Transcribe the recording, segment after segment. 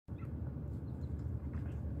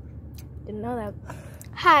Didn't know that.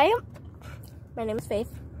 Hi, my name is Faith.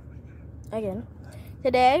 Again.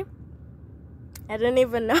 Today, I didn't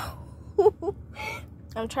even know.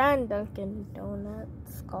 I'm trying Dunkin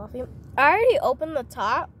Donuts coffee. I already opened the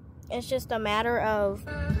top. It's just a matter of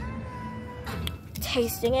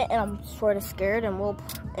tasting it, and I'm sort of scared. And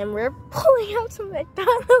we're pulling out some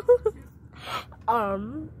McDonald's.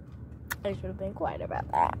 I should have been quiet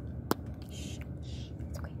about that. Shh,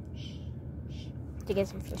 it's okay. Shh. To get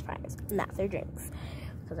some French fries, not their drinks,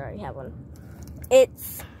 because I already have one.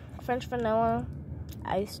 It's French vanilla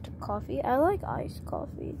iced coffee. I like iced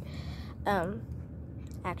coffee.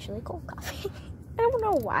 Actually cold coffee. I don't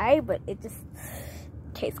know why, but it just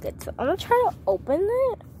tastes good. So I'm gonna try to open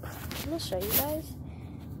it. I'm gonna show you guys.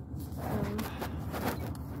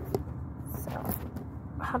 So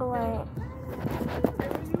how do I?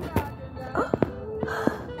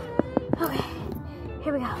 Okay,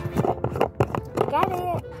 here we go. Got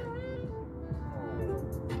it.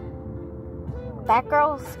 That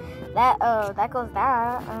goes that.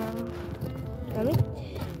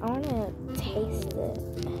 I wanna taste it.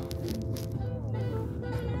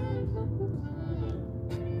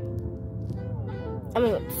 I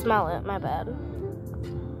mean, smell it. My bad.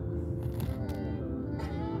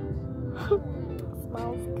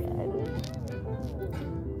 Smells good.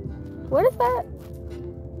 What is that?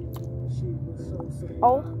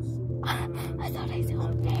 Oh, I thought I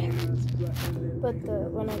saw hair. But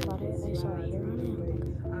when I got it, I saw hair on it.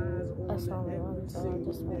 I saw one, so I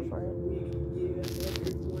just went for it.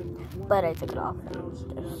 But I took it off, and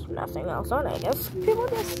there's nothing else on it. I guess people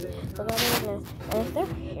just look at it, and if their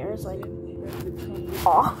hair is like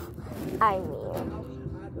off, I mean.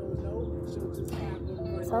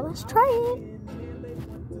 So let's try it.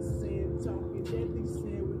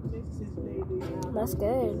 That's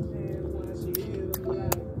good.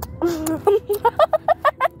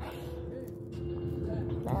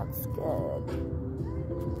 That's good.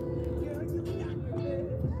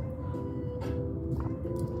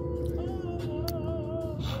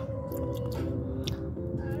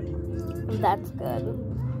 That's good.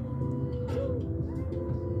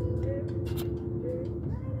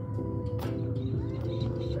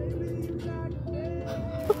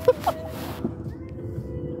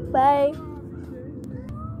 Bye.